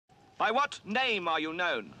By what name are you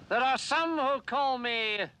known? There are some who call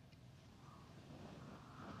me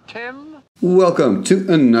Tim. Welcome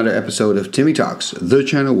to another episode of Timmy Talks, the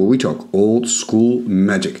channel where we talk old school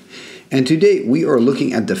magic. And today we are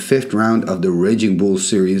looking at the 5th round of the Raging Bull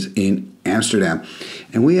series in Amsterdam.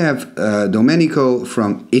 And we have Domenico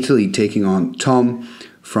from Italy taking on Tom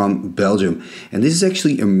from Belgium. And this is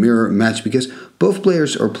actually a mirror match because both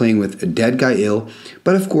players are playing with Deadguy Ale,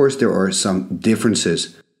 but of course there are some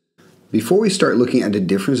differences. Before we start looking at the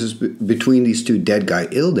differences between these two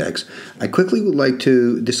Deadguy Ale decks, I quickly would like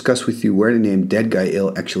to discuss with you where the name Deadguy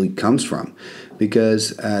Ale actually comes from.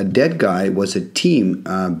 Because Deadguy was a team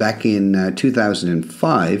back in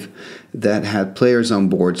 2005 that had players on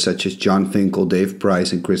board such as John Finkel, Dave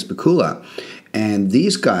Price, and Chris Bakula. And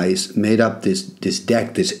these guys made up this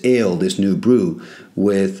deck, this ale, this new brew,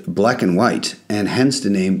 with black and white, and hence the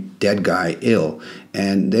name Deadguy Ale.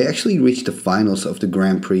 And they actually reached the finals of the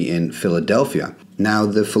Grand Prix in Philadelphia. Now,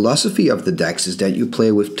 the philosophy of the decks is that you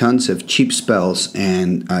play with tons of cheap spells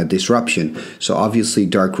and disruption. So obviously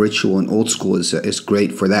Dark Ritual and Old School is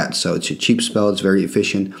great for that. So it's a cheap spell, it's very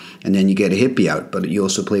efficient, and then you get a hippie out. But you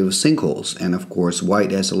also play with sinkholes. And of course,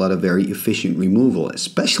 white has a lot of very efficient removal.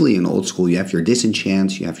 Especially in Old School, you have your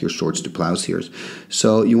disenchants, you have your swords to plowshares.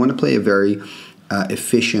 So you want to play a very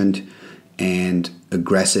efficient and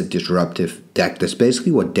aggressive, disruptive deck. That's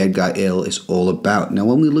basically what Deadguy Ale is all about. Now,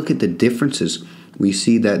 when we look at the differences, we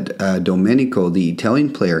see that Domenico, the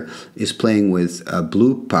Italian player, is playing with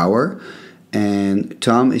blue power, and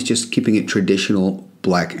Tom is just keeping it traditional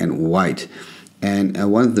black and white. And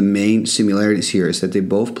one of the main similarities here is that they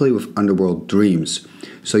both play with Underworld Dreams.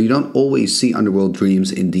 So you don't always see Underworld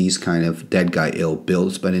Dreams in these kind of Deadguy Ale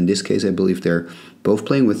builds, but in this case I believe they're both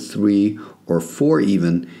playing with 3 or 4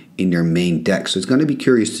 even in their main deck. So it's going to be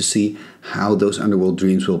curious to see how those Underworld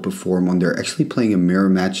Dreams will perform when they're actually playing a mirror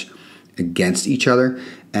match against each other.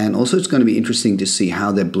 And also it's going to be interesting to see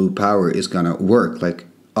how that blue power is going to work. Like,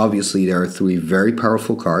 obviously there are 3 very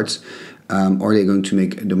powerful cards. Are they going to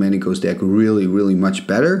make Domenico's deck really, really much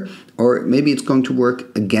better? Or maybe it's going to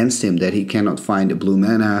work against him, that he cannot find a blue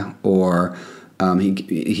mana, or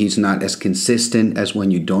he's not as consistent as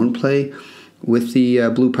when you don't play with the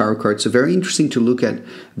blue power card. So very interesting to look at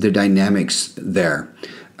the dynamics there.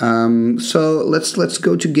 So let's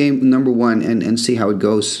go to game number 1 and see how it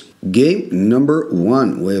goes. Game number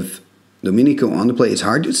 1 with Domenico on the play. It's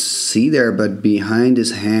hard to see there, but behind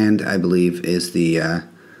his hand, I believe, is the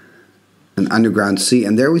an Underground Sea.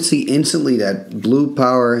 And there we see instantly that blue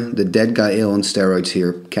power, the Deadguy Ale on steroids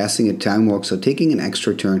here, casting a Time Walk, so taking an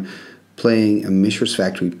extra turn, playing a Mishra's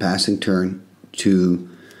Factory, passing turn to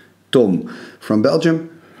Tom from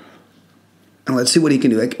Belgium. And let's see what he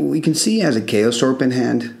can do. We can see he has a Chaos Orb in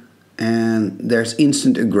hand. And there's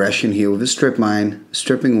instant aggression here with a Strip Mine,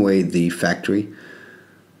 stripping away the factory.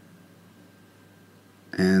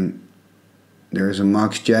 And there's a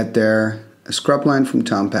Mox Jet there, a Scrub Line from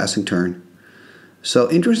Tom, passing turn.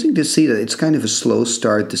 So interesting to see that it's kind of a slow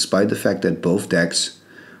start despite the fact that both decks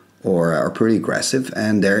are pretty aggressive.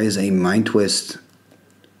 And there is a Mind Twist.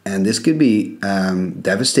 And this could be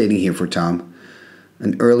devastating here for Tom.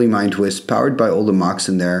 An early Mind Twist powered by all the Mox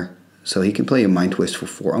in there. So he can play a Mind Twist for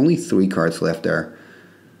 4. Only 3 cards left there.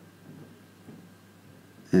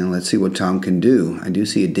 And let's see what Tom can do. I do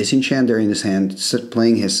see a Disenchant there in his hand,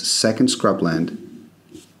 playing his second Scrubland.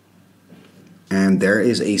 And there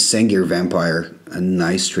is a Sengir Vampire, a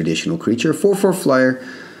nice traditional creature, 4/4 flyer.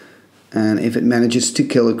 And if it manages to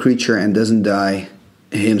kill a creature and doesn't die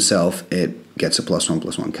himself, it gets a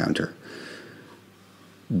 +1/+1 counter.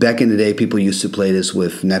 Back in the day, people used to play this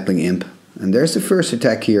with Nettling Imp. And there's the first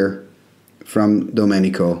attack here from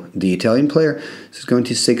Domenico, the Italian player. This is going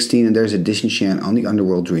to 16, and there's a Disenchant on the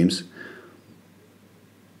Underworld Dreams.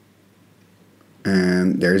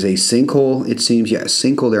 And there's a Sinkhole, it seems. Yeah, a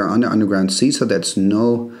Sinkhole there on the Underground Sea, so that's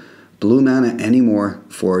no blue mana anymore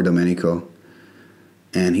for Domenico.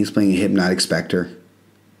 And he's playing a Hypnotic Spectre.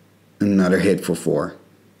 Another hit for 4.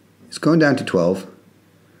 He's going down to 12.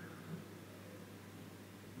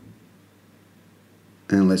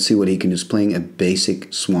 And let's see what he can do. He's playing a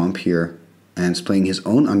basic Swamp here. And he's playing his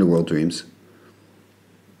own Underworld Dreams.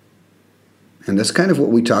 And that's kind of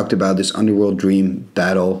what we talked about, this Underworld Dream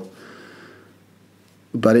battle.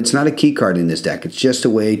 But it's not a key card in this deck. It's just a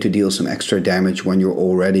way to deal some extra damage when you're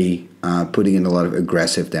already putting in a lot of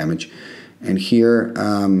aggressive damage. And here,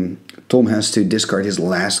 Tom has to discard his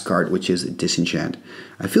last card, which is a Disenchant.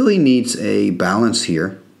 I feel he needs a balance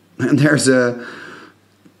here. And there's a...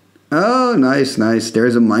 Oh, nice, nice.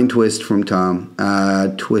 There's a Mind Twist from Tom,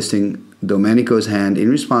 twisting Domenico's hand. In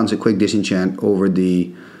response, a quick Disenchant over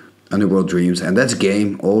the Underworld Dreams, and that's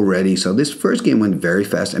game already. So this first game went very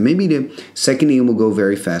fast, and maybe the second game will go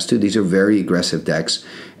very fast too. These are very aggressive decks,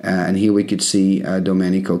 and here we could see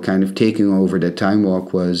Domenico kind of taking over. That Time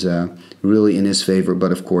Walk was really in his favor,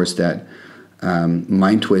 but of course that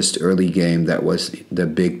Mind Twist early game, that was the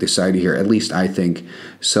big decider here, at least I think.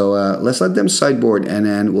 So let's let them sideboard, and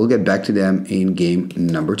then we'll get back to them in game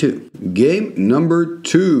number 2. Game number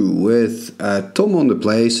 2 with Tom on the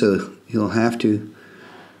play, so he'll have to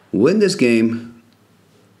win this game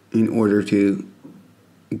in order to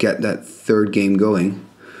get that third game going.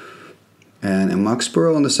 And a Mox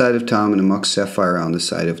Pearl on the side of Tom and a Mox Sapphire on the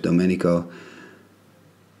side of Domenico.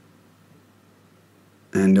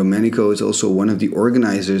 And Domenico is also one of the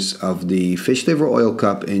organizers of the Fish Liver Oil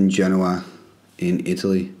Cup in Genoa in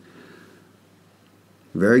Italy.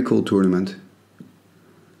 Very cool tournament.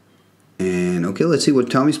 And okay, let's see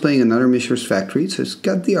what Tommy's playing. Another Mishra's Factory. So he's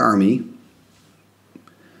got the army.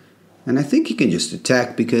 And I think he can just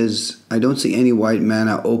attack because I don't see any white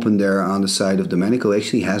mana open there on the side of Domenico.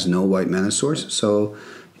 Actually has no white mana source. So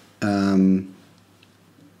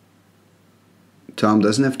Tom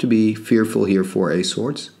doesn't have to be fearful here for a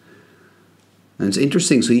Swords. And it's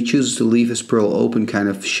interesting. So he chooses to leave his Pearl open, kind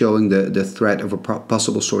of showing the threat of a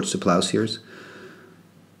possible Swords to Plowshares.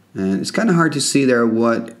 And it's kind of hard to see there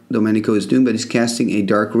what Domenico is doing, but he's casting a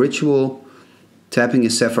Dark Ritual, tapping a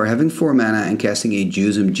Sapphire, having 4 mana, and casting a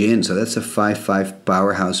Juzam Djinn. So that's a 5/5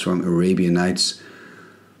 powerhouse from Arabian Nights.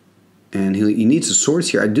 And he needs a Swords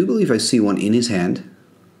here. I do believe I see one in his hand.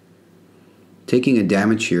 Taking a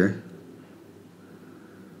damage here.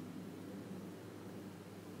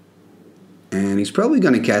 And he's probably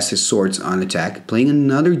going to cast his Swords on attack. Playing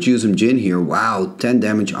another Juzam Djinn here. Wow, 10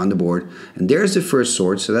 damage on the board. And there's the first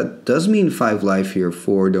Sword. So that does mean 5 life here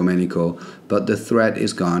for Domenico. But the threat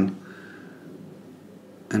is gone.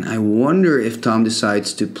 And I wonder if Tom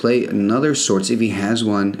decides to play another Swords, if he has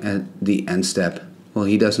one at the end step. Well,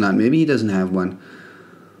 he does not. Maybe he doesn't have one.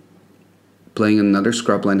 Playing another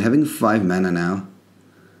Scrubland, having 5 mana now.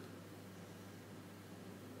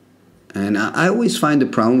 And I always find the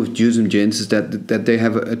problem with Juzam Djinns is that they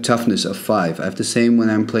have a toughness of 5. I have the same when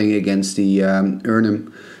I'm playing against the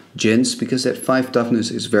Urnum Djinns, because that 5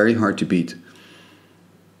 toughness is very hard to beat.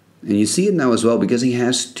 And you see it now as well, because he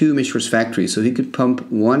has 2 Mishra's Factory, so he could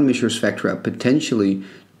pump 1 Mishra's Factory up potentially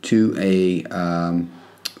to a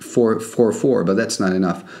 4/4, but that's not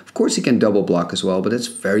enough. Of course he can double block as well, but that's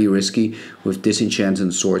very risky with Disenchants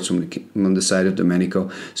and Swords from the side of Domenico.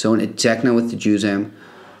 So an attack now with the Juzam.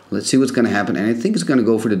 Let's see what's going to happen, and I think it's going to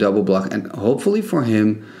go for the double block, and hopefully for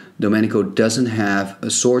him, Domenico doesn't have a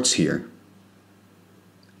Swords here.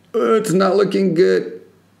 It's not looking good.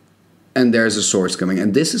 And there's a Swords coming.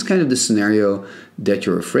 And this is kind of the scenario that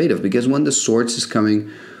you're afraid of, because when the Swords is coming,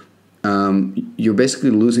 you're basically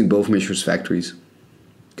losing both Mishra's Factories.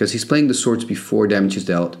 Because he's playing the Swords before damage is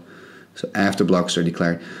dealt. So after blocks are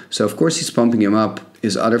declared. So of course he's pumping him up,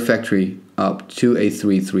 his other factory up to a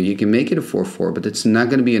 3/3. He can make it a 4/4, but it's not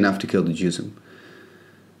going to be enough to kill the Juzam.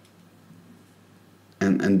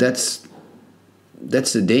 And that's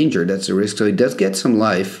the danger, that's the risk. So he does get some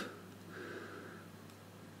life.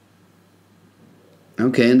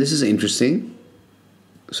 Okay, and this is interesting.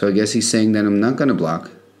 So I guess he's saying that I'm not going to block.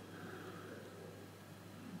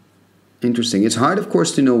 Interesting. It's hard, of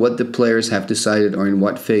course, to know what the players have decided or in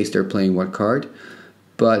what phase they're playing what card.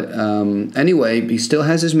 But anyway, he still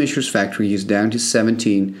has his Mishra's Factory. He's down to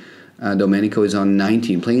 17. Domenico is on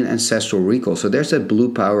 19, playing an Ancestral Recall. So there's that blue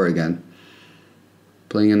power again.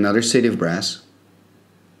 Playing another City of Brass.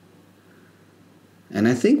 And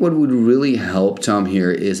I think what would really help Tom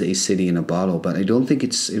here is a City in a Bottle, but I don't think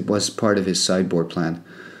it was part of his sideboard plan.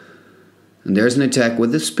 And there's an attack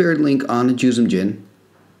with the Spirit Link on the Juzam Djinn.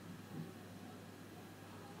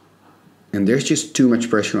 And there's just too much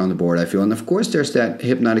pressure on the board, I feel. And of course there's that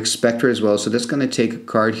Hypnotic Spectre as well, so that's going to take a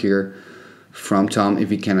card here from Tom if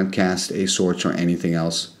he cannot cast a Swords or anything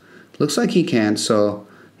else. Looks like he can, so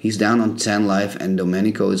he's down on 10 life, and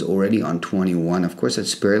Domenico is already on 21. Of course, that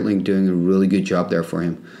Spirit Link doing a really good job there for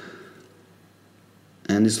him.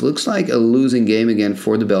 And this looks like a losing game again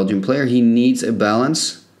for the Belgian player. He needs a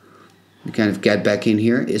balance to kind of get back in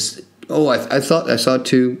here. I thought I saw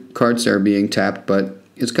 2 cards there being tapped, but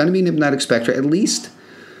it's going to be an Hypnotic Spectre. At least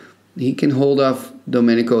he can hold off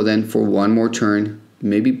Domenico then for 1 more turn,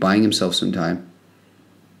 maybe buying himself some time.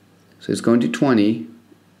 So it's going to 20.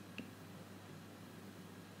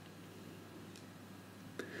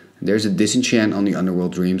 There's a Disenchant on the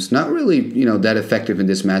Underworld Dreams. Not really, that effective in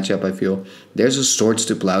this matchup, I feel. There's a Swords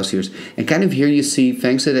to Plowshares. And kind of here you see,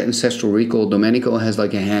 thanks to the Ancestral Recall, Domenico has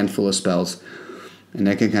like a handful of spells. And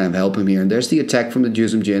that can kind of help him here. And there's the attack from the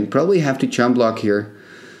Juzam Djinn. Probably have to chump block here.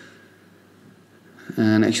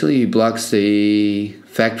 And actually he blocks the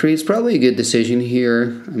factory. It's probably a good decision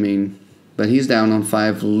here. I mean, but he's down on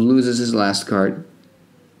 5, loses his last card.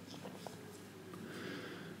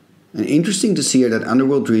 And interesting to see here that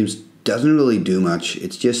Underworld Dreams doesn't really do much.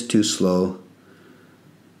 It's just too slow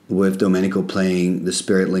with Domenico playing the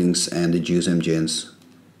Spiritlings and the Juzam Djinns.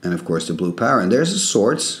 And of course the blue power. And there's the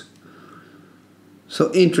swords.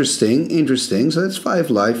 So interesting. So that's 5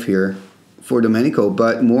 life here for Domenico.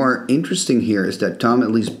 But more interesting here is that Tom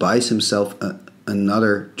at least buys himself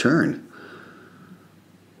another turn.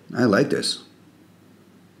 I like this.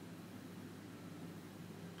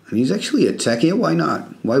 And he's actually attacking it. Why not?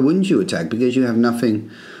 Why wouldn't you attack? Because you have nothing.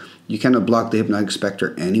 You cannot block the Hypnotic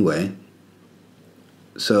Spectre anyway.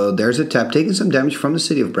 So there's a tap. Taking some damage from the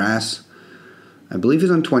City of Brass. I believe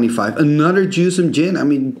he's on 25. Another Juzam Djinn. I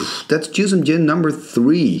mean, that's Juzam Djinn number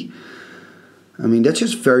 3. I mean, that's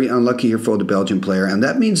just very unlucky here for the Belgian player. And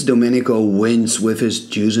that means Domenico wins with his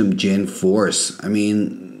Juzam Djinn force. I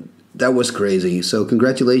mean, that was crazy. So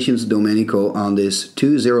congratulations, Domenico, on this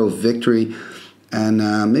 2-0 victory. And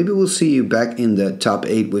maybe we'll see you back in the top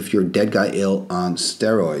 8 with your Deadguy Ale on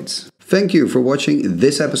steroids. Thank you for watching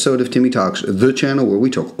this episode of Timmy Talks, the channel where we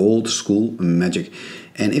talk old school magic.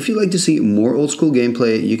 And if you'd like to see more old school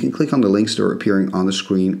gameplay, you can click on the links that are appearing on the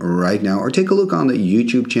screen right now, or take a look on the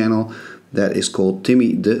YouTube channel that is called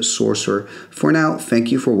Timmy the Sorcerer. For now,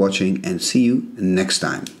 thank you for watching and see you next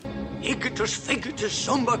time. Igitus figitus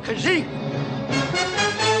sumba kazee.